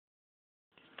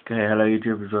Okay, hello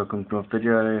YouTubers, welcome to my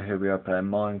video. Here we are playing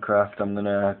Minecraft. I'm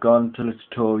gonna go into the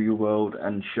tutorial world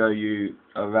and show you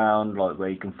around, like where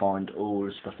you can find all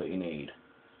the stuff that you need.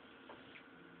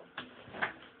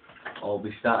 I'll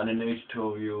be starting a new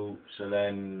tutorial, so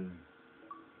then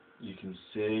you can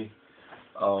see.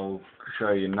 I'll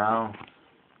show you now.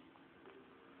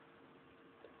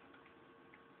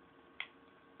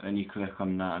 And you click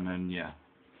on that and then yeah.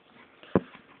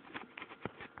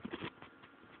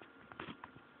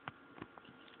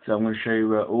 So I'm going to show you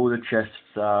where all the chests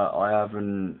are. I have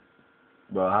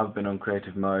been on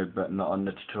creative mode, but not on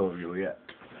the tutorial yet.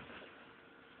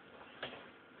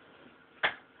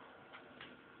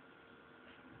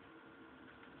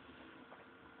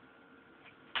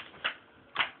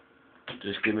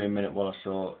 Just give me a minute while I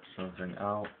sort something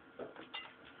out.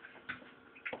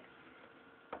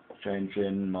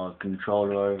 Changing my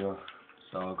controller over,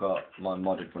 so I've got my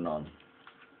modded one on.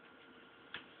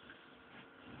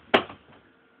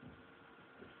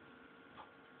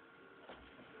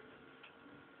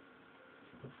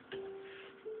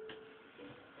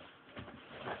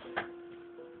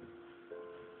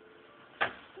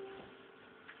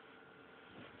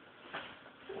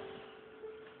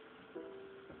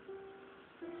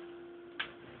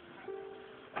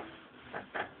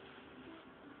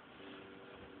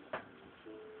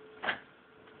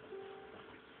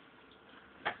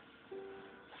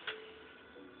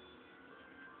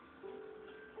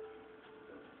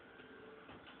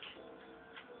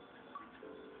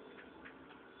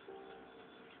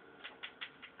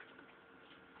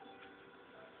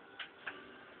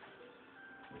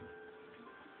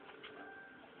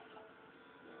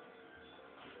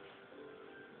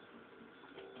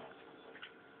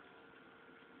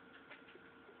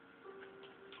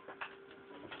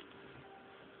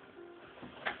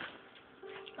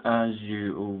 As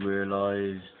you all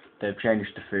realise, they've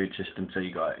changed the food system, so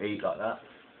you gotta eat like that.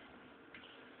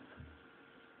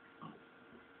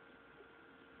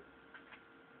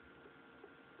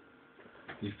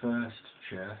 The first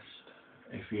chest,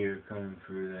 if you're going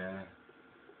through there,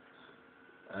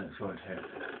 and it's right here.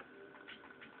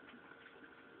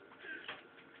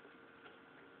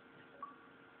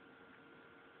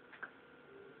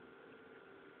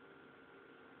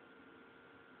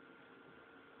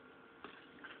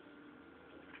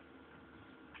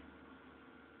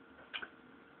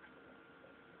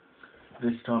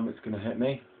 This time it's going to hit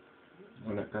me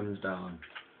when it comes down.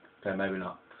 Okay, maybe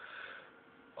not.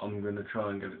 I'm going to try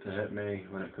and get it to hit me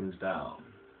when it comes down.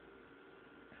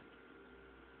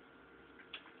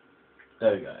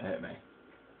 There we go, it hit me.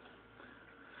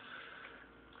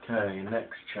 Okay,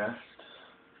 next chest.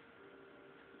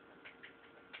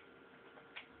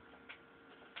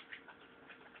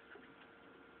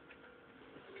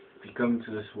 If you come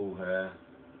to this wall here,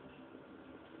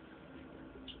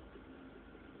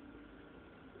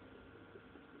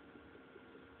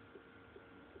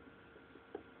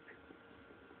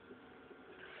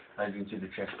 as you can see, the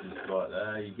chest is right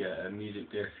there. You get a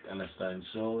music disc and a stone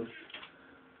sword.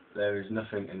 There is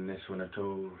nothing in this one at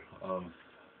all.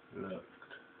 I've looked.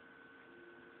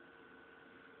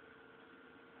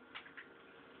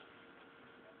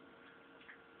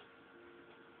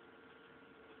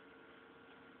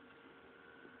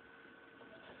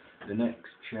 The next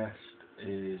chest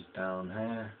is down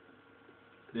here.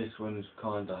 This one's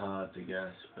kinda hard to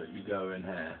guess, but you go in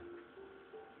here.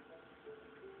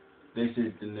 This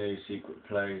is the new secret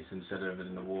place. Instead of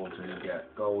in the water, you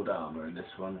get gold armor in this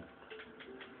one.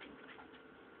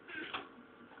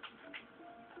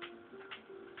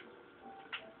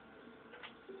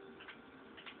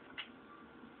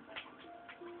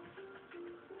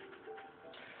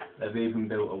 They've even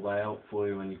built a way out for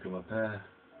you when you come up here.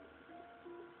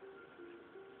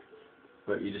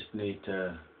 But you just need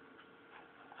to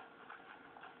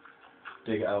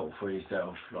dig it out for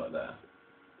yourself, like that.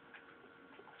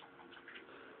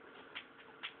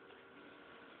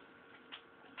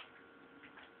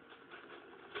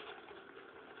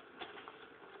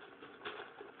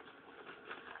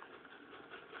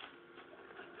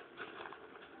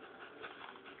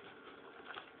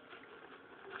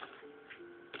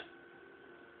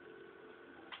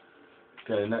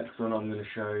 Okay, the next one I'm going to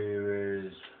show you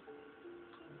is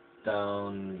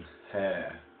down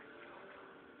here.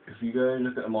 If you go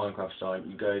look at the Minecraft site,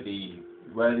 you go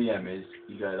where the M is,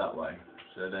 you go that way.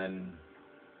 So then,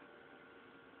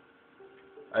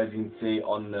 as you can see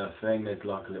on the thing, there's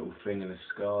like a little thing in the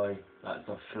sky. That's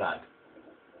a flag.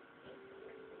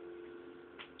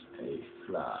 A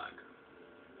flag.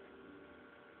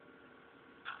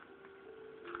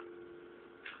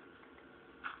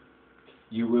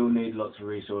 You will need lots of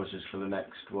resources for the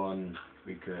next one,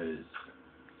 because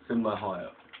somewhere high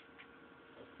up.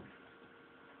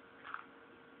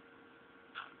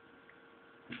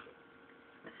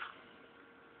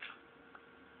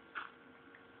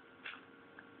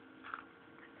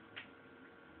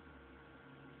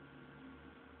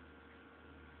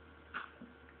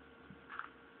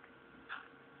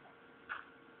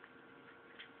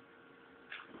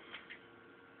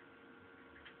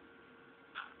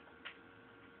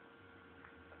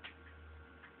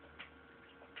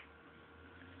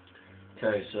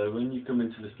 Okay, so when you come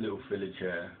into this little village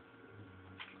here,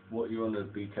 what you want to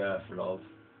be careful of,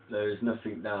 there is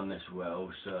nothing down this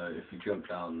well, so if you jump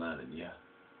down there, then yeah,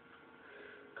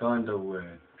 kind of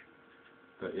weird,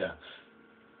 but yeah.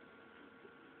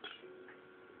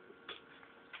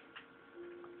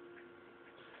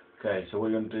 Okay, so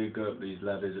what you're going to do, go up these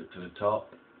ladders up to the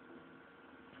top,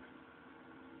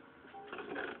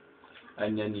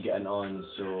 and then you get an iron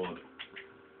sword.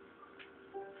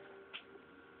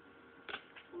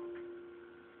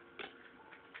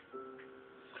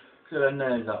 So then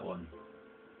there's that one.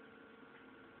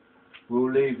 We'll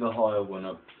leave the higher one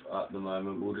up at the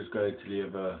moment, we'll just go to the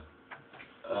other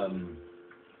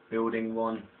building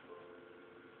one,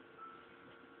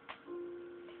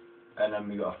 and then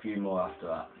we got a few more after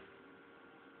that.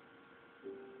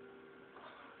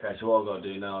 Okay, so what I've got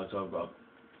to do now is I'm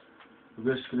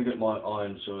just going to get my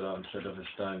iron sword out instead of a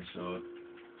stone sword.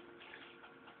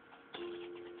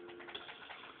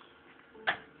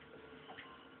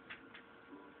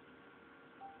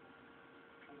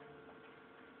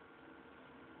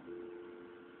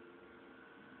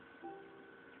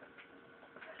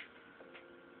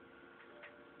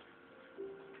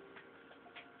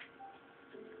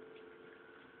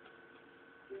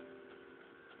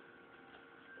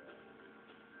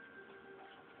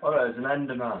 Oh, there's an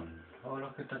Enderman. Oh,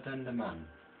 look at that Enderman.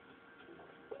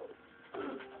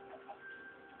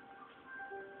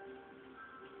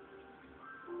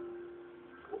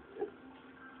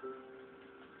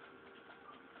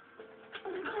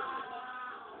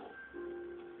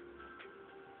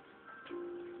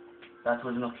 That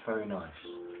was not very nice.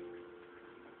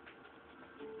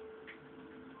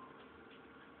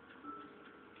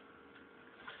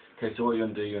 Okay, so what you're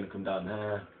going to do, you're going to come down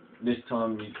here. This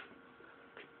time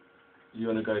you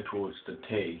want to go towards the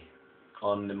T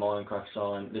on the Minecraft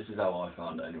sign. This is how I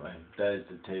found it anyway. There's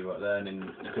the T right there, and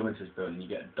then you come into this building, you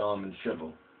get a diamond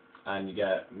shovel, and you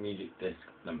get music disc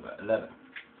number 11.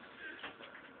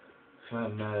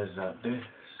 So there's that disc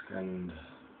and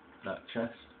that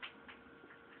chest.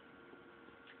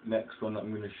 Next one that I'm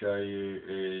going to show you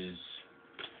is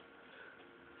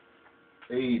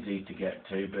easy to get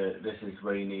to, but this is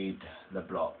where you need the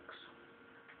blocks.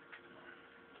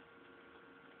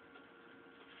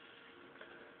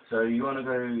 So you want to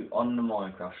go on the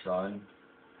Minecraft sign.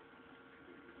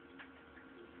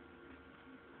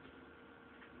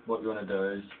 What you want to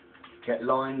do is get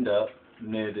lined up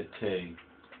near the T.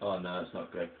 Oh no, that's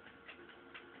not good.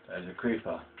 There's a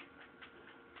creeper.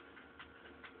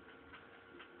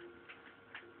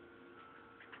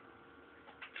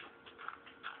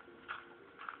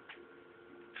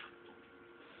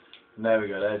 And there we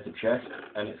go, there's the chest,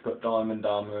 and it's got diamond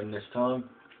armor in this time.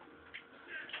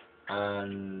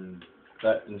 And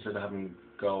that, instead of having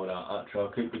gold armor, actually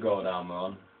I'll keep the gold armor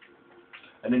on.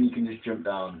 And then you can just jump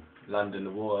down, land in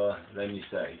the water, then you're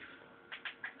safe.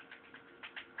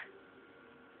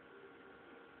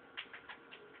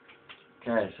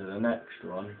 Okay, so the next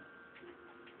one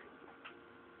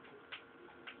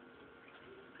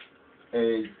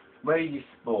is where you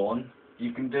spawn.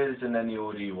 You can do this in any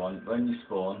order you want. When you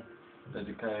spawn, there's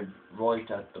a cave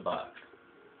right at the back.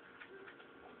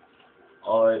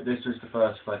 This was the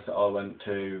first place that I went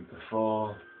to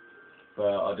before, but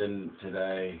I didn't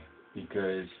today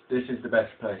because this is the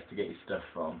best place to get your stuff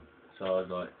from. So I was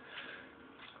like,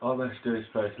 I'll best do this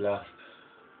place last,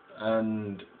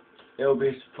 and it'll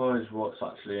be surprised what's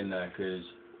actually in there because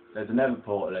there's a nether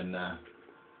portal in there.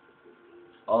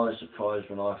 I was surprised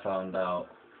when I found out.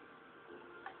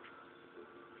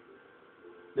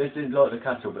 This is like the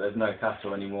castle, but there's no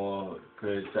castle anymore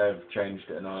because they've changed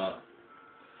it and all that.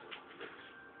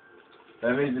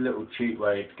 There is a little cheap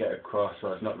way to get across,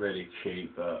 so it's not really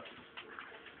cheap, but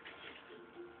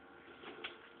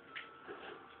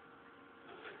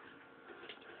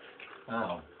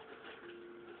ow.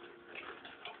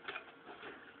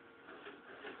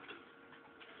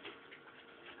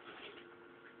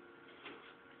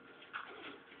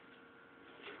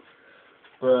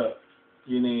 But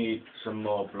you need some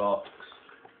more blocks.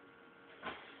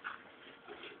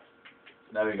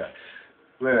 There we go.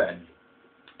 We're in.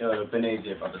 It would have been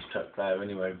easier if I just took there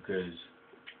anyway because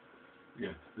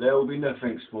Yeah, there will be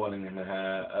nothing spawning in the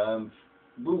hair.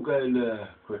 We'll go the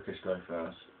quickest way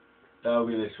first. That'll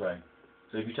be this way.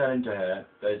 So if you turn into hair,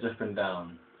 there's up and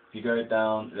down. If you go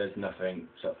down, there's nothing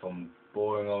except from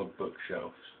boring old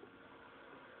bookshelves.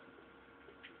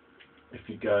 If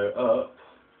you go up,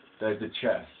 there's a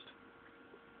chest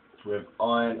with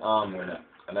iron armour in it.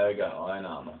 And there we go, iron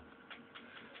armour.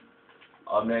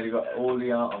 I've nearly got all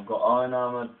the I've got iron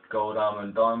armour, gold armour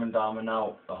and diamond armour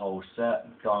now, the whole set,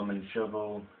 diamond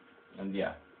shovel, and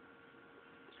yeah.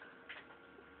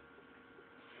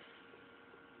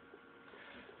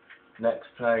 Next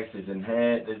place is in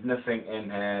here. There's nothing in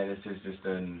here, this is just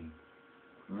a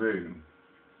room.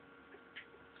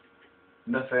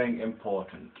 Nothing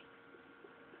important.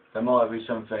 There might be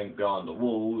something behind the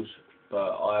walls,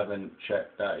 but I haven't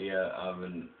checked that yet, I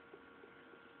haven't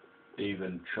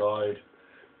even tried.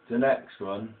 The next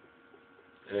one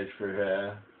is through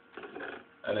here,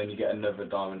 and then you get another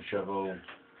diamond shovel,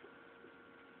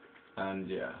 and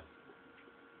yeah.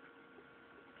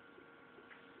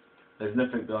 There's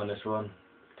nothing behind this one.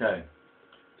 Okay,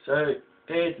 so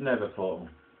here's the nether portal.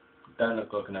 Don't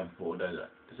look like a nether portal, does it?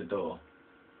 It's a door.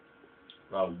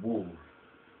 Well, wall.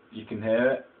 You can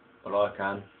hear it, but I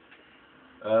can.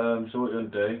 So what you're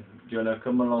going to do, you're going to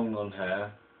come along on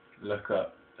here, look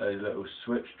up, there's a little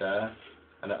switch there,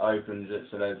 and it opens it,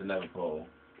 so there's a nether portal.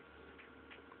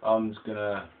 I'm just going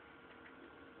to,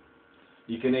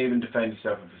 you can even defend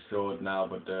yourself with a sword now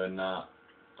by doing that.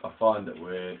 I find it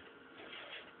weird.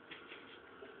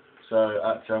 So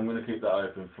actually I'm going to keep that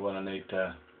open for when I need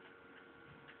to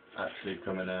actually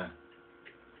come in here.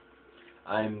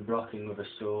 I'm blocking with a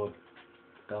sword.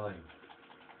 Die.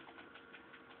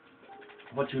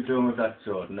 What you doing with that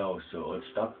sword? No sword.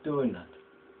 Stop doing that.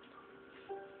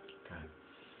 Okay.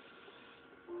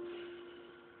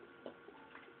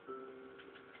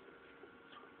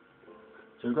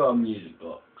 So we've got a music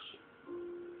box.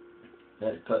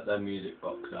 Let's put that music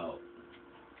box out.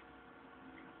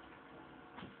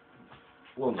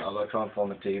 Well, I've got to try and find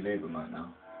the TV remote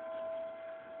now.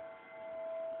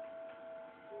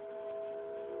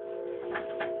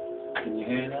 Can you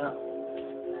hear that?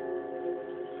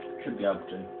 Should be able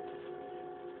to.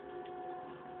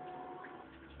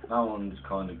 That one's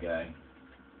kind of gay.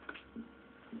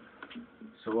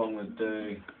 So what I'm going to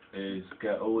do is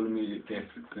get all the music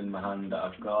discs in my hand that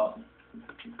I've got.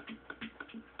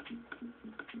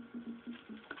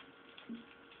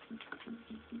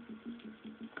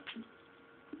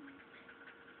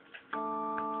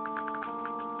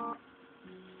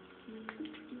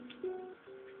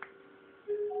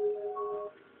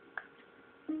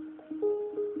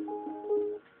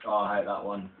 Oh, I hate that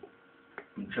one.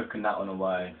 I'm chucking that one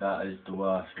away. That is the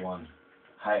worst one.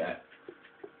 Hate it.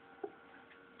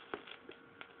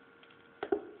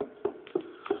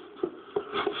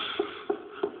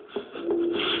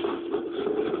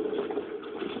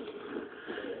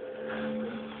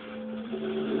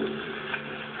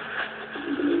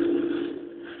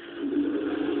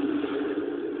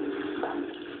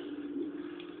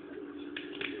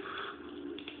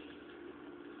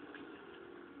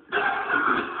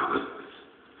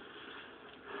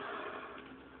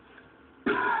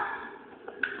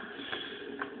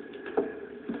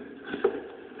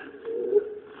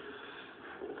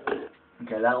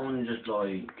 Okay, that one's just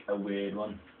like a weird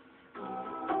one.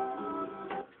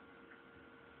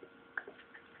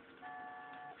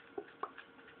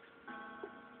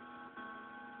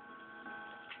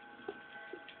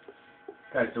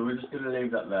 Okay, so we're just going to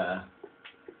leave that there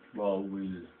while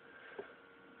we...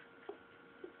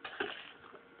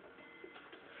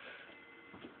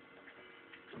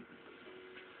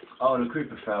 Oh, the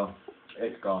creeper fell.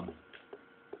 It's gone.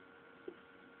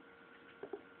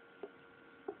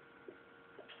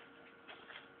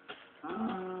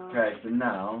 Okay, so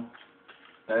now,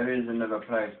 there is another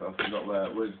place, but I forgot where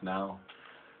it was now.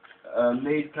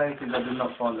 These places I did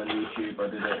not find on YouTube, I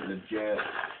did it legit.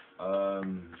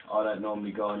 I don't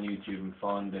normally go on YouTube and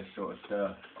find this sort of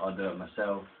stuff, I do it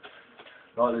myself.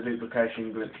 Like the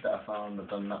duplication glitch that I found, I've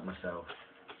done that myself.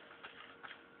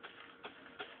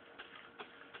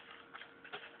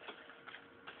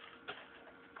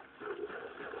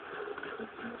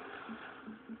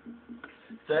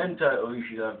 So in total you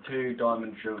should have 2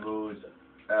 diamond shovels,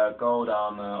 gold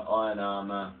armour, iron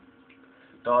armour,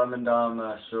 diamond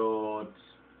armour, swords,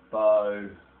 bow,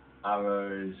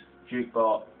 arrows,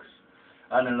 jukebox,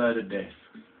 and a load of discs.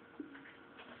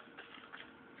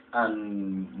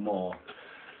 And more.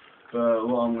 But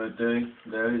what I'm going to do,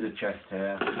 there is a chest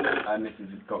here, and this has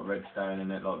got redstone in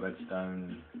it, like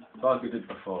redstone, like we did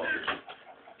before.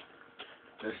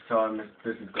 This time,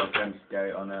 this has got a fence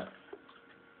gate on it.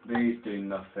 these do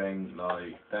nothing,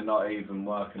 like, they're not even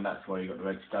working, that's why you got the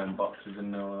redstone boxes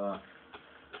and all that.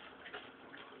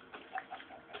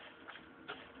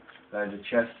 There's a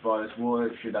chest by this water,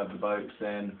 it should have the boats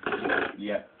in.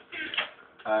 Yep.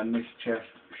 And this chest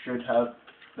should have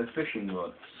the fishing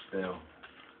rods still.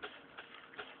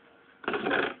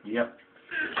 Yep.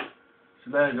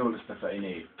 So there's all the stuff that you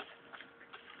need.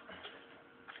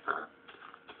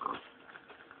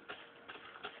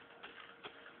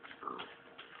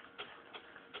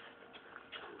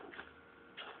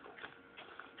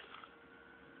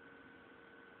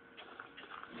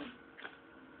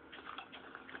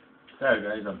 There we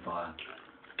go, he's on fire.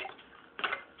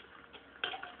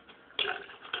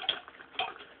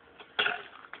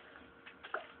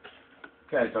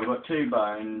 Okay, so I've got 2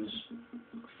 bones,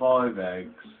 5 eggs.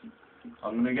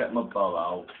 I'm going to get my bow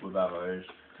out with arrows,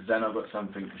 because then I've got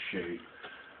something to shoot.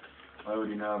 I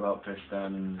already know about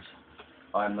pistons.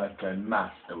 I'm like a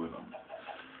master with them.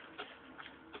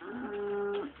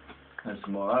 And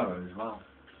some more arrows as well.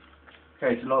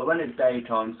 Okay, so like when it's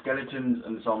daytime, skeletons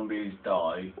and zombies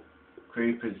die.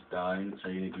 Creepers don't, so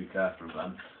you need to be careful of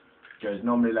them. Because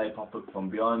normally they pop up from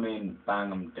behind me and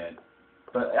bang, I'm dead.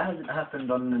 But it hasn't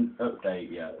happened on an update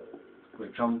yet,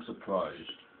 which I'm surprised.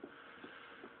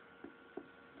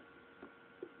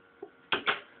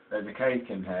 There's a cake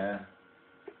in here,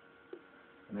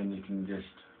 and then you can just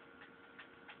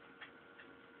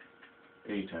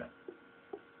eat it.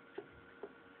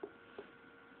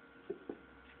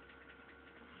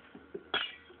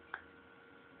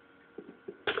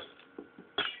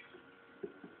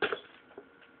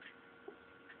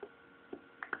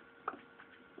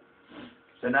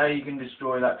 So now you can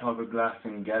destroy that type of glass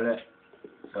and get it.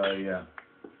 So yeah.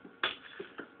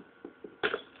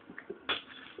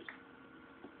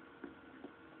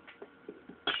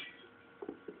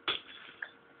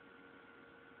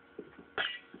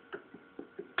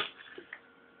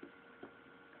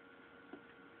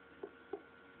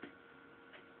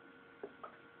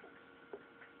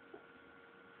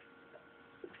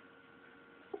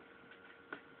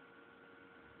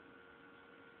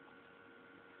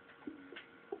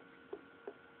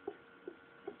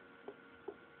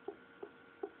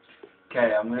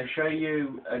 Okay, I'm going to show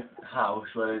you a house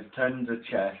where there's tons of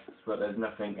chests, but there's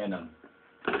nothing in them.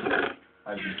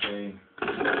 As you see,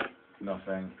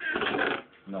 nothing,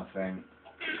 nothing,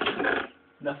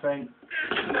 nothing,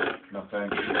 nothing,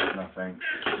 nothing,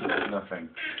 nothing.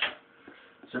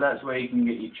 So that's where you can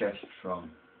get your chests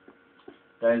from.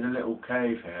 There's a little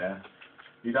cave here.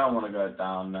 You don't want to go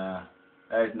down there.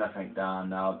 There's nothing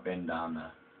down there. I've been down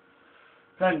there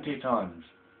plenty of times.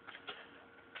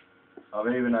 I've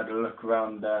even had a look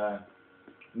around there.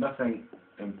 Nothing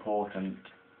important,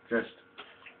 just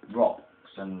rocks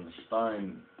and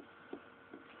stone.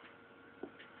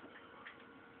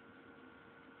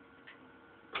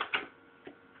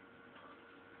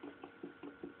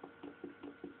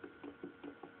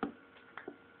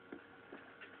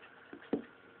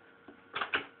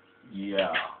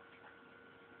 Yeah.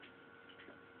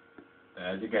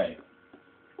 There's a gate.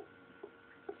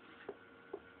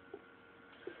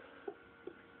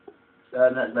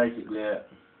 And that's basically it.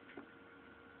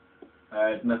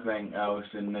 There's nothing else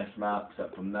in this map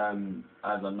except from them,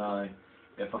 as I know.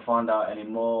 If I find out any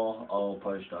more, I'll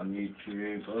post it on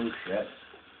YouTube. Oh shit.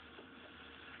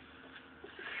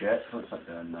 Shit, what's that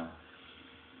doing now?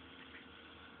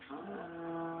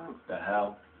 The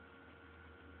hell?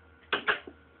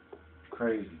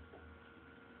 Crazy.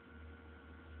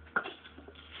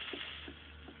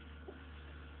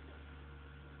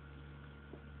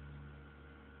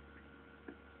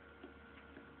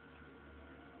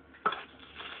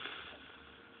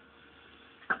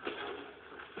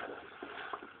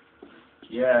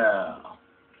 Yeah.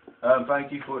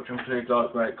 Thank you for watching. Please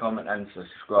like, rate, comment and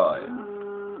subscribe.